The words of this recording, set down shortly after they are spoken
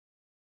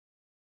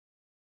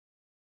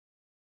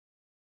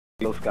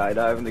go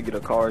skydiving to get a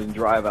car and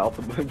drive out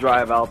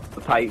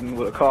the Titan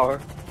with a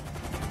car.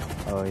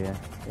 Oh yeah,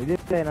 he did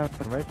say on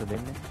commercial,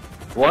 didn't he?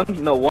 One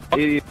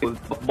idiot was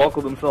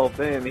buckled himself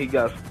in. He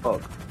got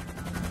stuck,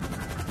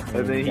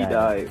 and then he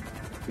died.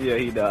 Yeah,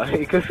 he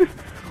died. Cause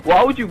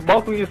why would you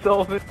buckle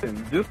yourself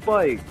in? Just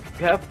like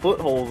have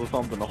footholds or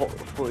something. What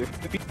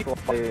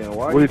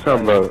are you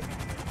talking about?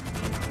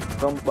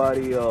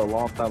 Somebody a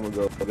long time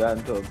ago got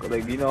into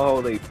like, you know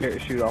how they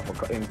parachute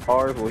off in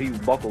cars? Well, he was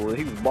buckled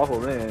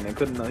in and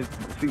couldn't. His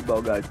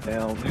seatbelt got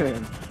down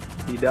and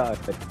he died.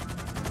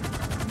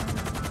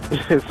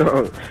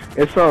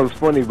 It sounds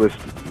funny but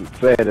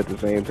sad at the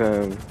same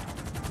time.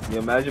 You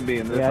imagine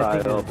being this high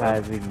up. As high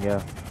as we can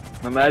go.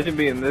 Imagine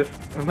being this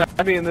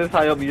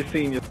high up and you're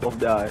seeing yourself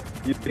die.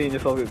 You're seeing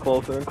yourself get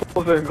closer and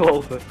closer and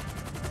closer.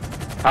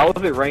 How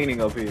is it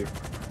raining up here?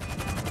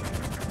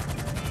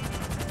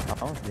 I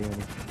don't see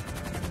any.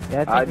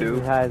 Yeah, I think do.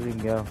 As high as we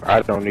can go.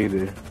 I don't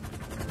either.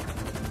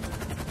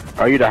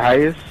 Are you the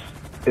highest?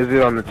 Is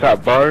it on the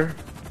top bar?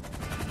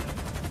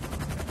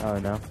 Oh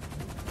no.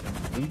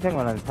 Are you talking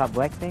about on the top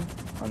black thing?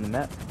 On the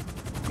map?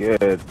 Yeah,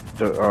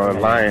 the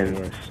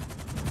lions.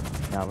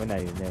 No, we're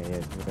not even there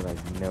yet. We're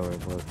like nowhere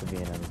close to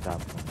being on the top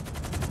one.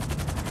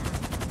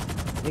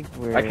 I think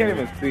we're... I can't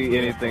even see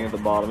anything at the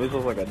bottom. It's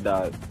just like a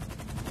dot.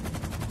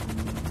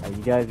 Are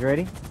you guys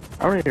ready?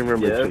 I don't even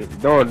remember.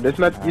 Yes. No, it's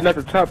not. You're not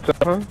the top,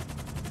 huh?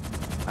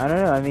 I don't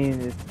know. I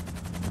mean, it's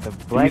the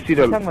black. You're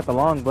talking about the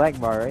long black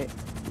bar, right?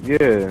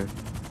 Yeah.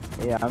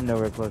 Yeah, I'm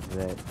nowhere close to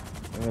that.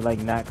 And we're like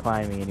not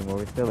climbing anymore.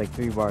 We're still like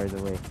 3 bars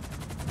away.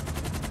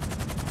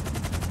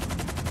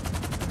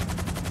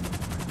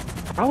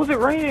 How is it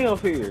raining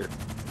up here?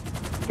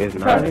 It's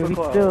not. I mean, we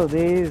still,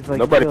 there is like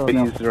nobody still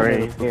sees the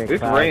rain.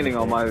 It's raining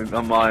on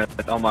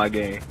my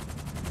game.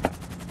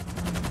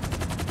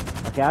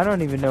 Okay, I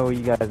don't even know where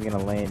you guys are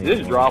gonna land.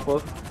 Just drop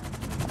us.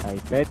 Are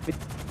you ready?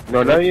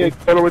 No, now you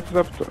go to what's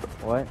up.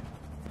 What?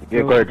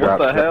 Yeah, go ahead, drop.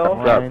 What the hell?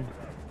 Drop.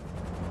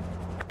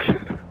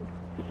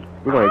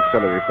 We're gonna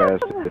accelerate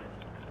fast.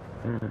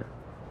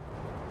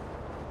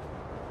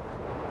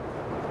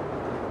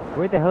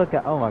 Where'd the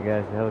helicopter? Oh my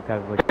gosh, the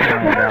helicopter's like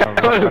flying down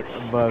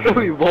above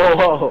me.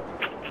 Whoa!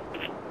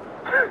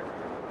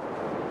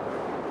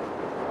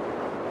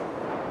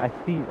 I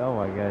see. Oh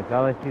my gosh,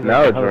 all I see is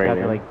Now like it's the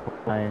helicopter raining. like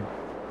flying.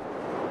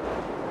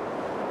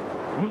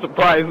 I'm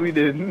surprised we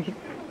didn't.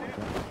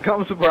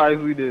 I'm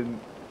surprised we didn't.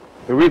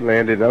 We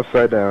landed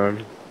upside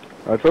down.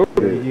 I told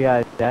you. Did you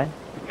guys die?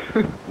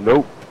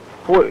 Nope.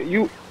 What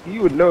you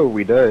would know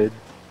we died.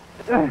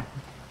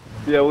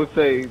 Yeah, we'd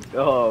say,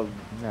 No.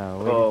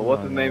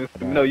 what's his name?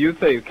 No, you'd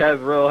say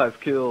Kazrel has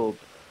killed,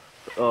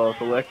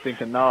 Selecting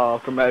Kanal,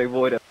 Chromatic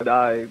Void has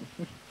died.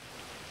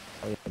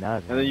 Oh, yeah, now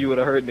And then you would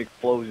have heard an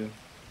explosion.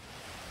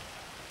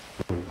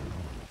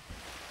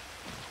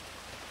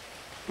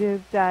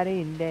 Just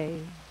daddy day.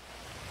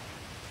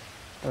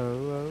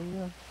 Oh.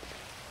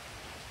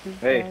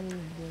 Hey.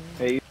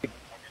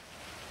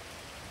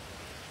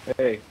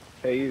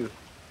 Hey, you.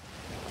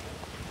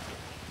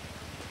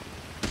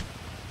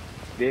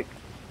 Dick.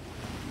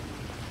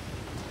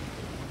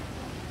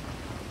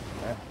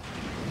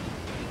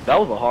 That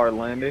was a hard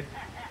landing.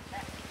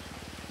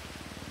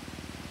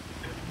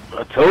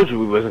 I told you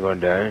we wasn't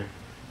gonna die.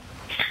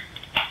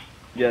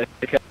 Yeah,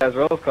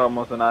 Kazrel's car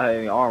must have not had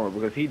any armor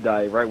because he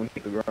died right when he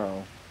hit the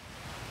ground.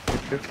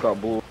 His car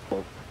blew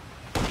up.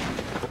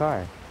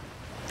 Car.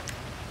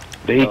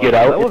 Did he get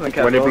out That wasn't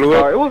when it Kazrel's blew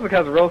car. up? It wasn't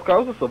Kazrel's car.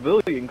 It was a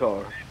civilian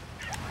car.